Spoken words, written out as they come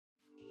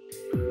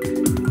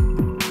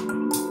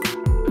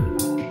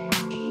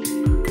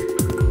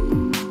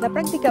La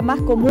práctica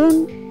más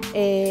común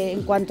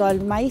en cuanto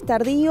al maíz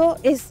tardío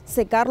es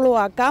secarlo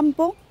a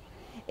campo.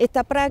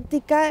 Esta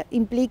práctica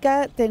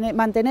implica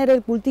mantener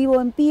el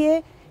cultivo en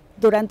pie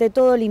durante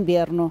todo el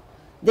invierno,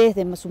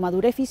 desde su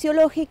madurez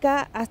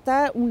fisiológica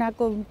hasta una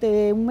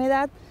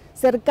humedad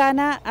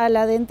cercana a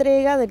la de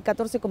entrega del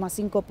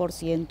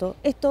 14,5%.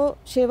 Esto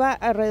lleva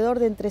alrededor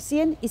de entre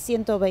 100 y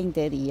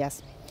 120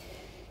 días.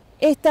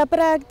 Esta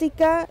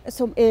práctica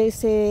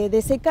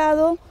de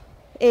secado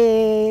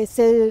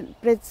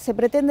se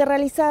pretende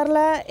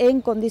realizarla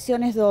en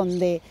condiciones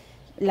donde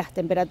las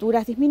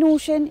temperaturas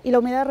disminuyen y la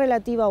humedad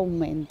relativa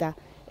aumenta.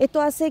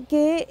 Esto hace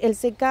que el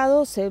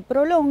secado se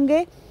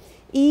prolongue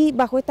y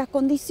bajo estas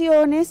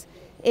condiciones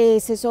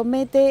se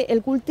somete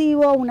el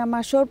cultivo a una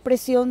mayor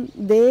presión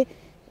de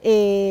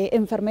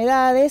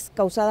enfermedades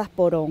causadas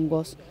por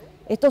hongos.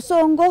 Estos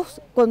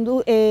hongos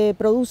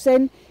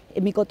producen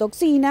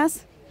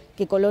micotoxinas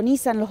que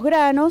colonizan los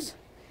granos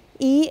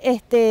y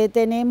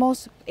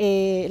tenemos,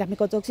 las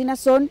micotoxinas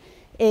son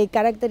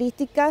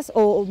características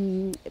o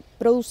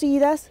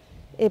producidas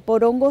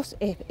por hongos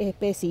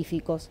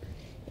específicos.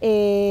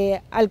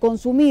 Al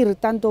consumir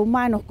tanto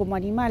humanos como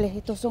animales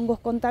estos hongos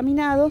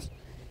contaminados,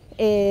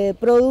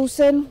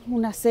 producen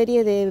una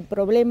serie de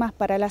problemas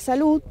para la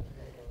salud,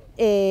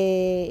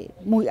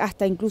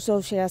 hasta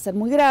incluso llega a ser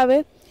muy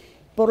grave.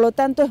 Por lo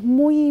tanto, es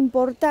muy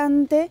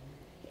importante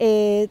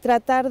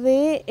tratar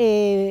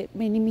de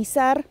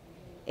minimizar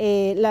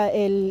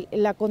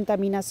la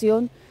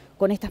contaminación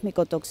con estas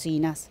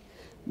micotoxinas.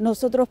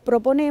 Nosotros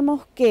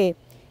proponemos que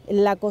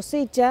la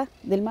cosecha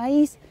del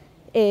maíz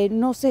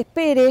no se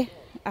espere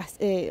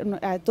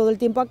todo el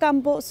tiempo a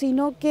campo,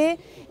 sino que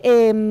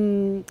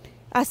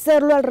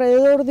hacerlo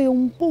alrededor de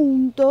un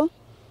punto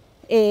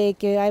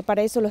que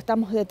para eso lo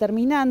estamos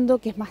determinando,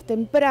 que es más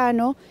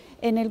temprano,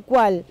 en el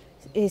cual,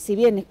 si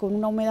bien es con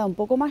una humedad un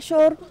poco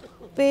mayor,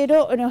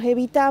 pero nos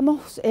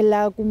evitamos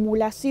la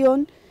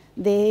acumulación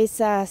de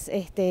esas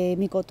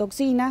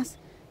micotoxinas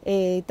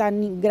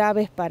tan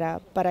graves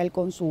para el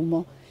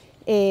consumo.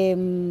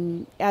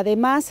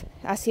 Además,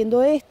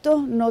 haciendo esto,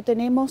 no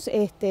tenemos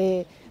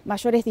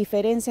mayores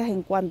diferencias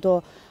en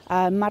cuanto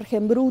a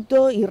margen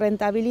bruto y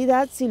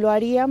rentabilidad si lo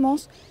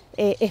haríamos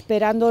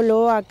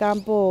esperándolo a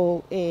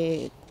campo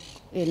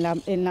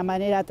en la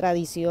manera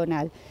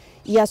tradicional.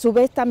 Y a su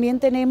vez también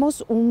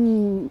tenemos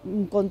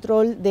un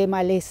control de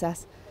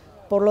malezas.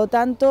 Por lo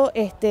tanto,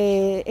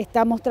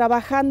 estamos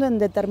trabajando en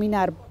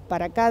determinar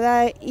para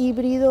cada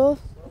híbrido,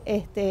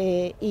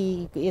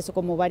 y eso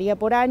como varía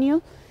por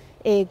año,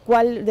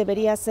 cuál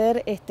debería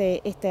ser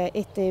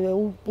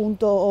un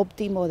punto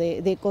óptimo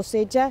de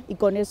cosecha y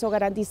con eso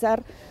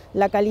garantizar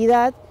la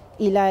calidad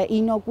y la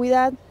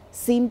inocuidad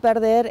sin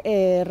perder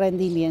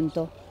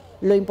rendimiento.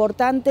 Lo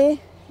importante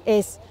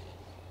es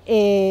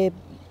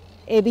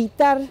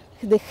evitar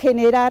de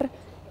generar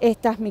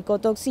estas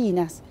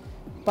micotoxinas.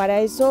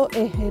 Para eso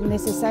es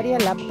necesaria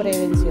la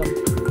prevención.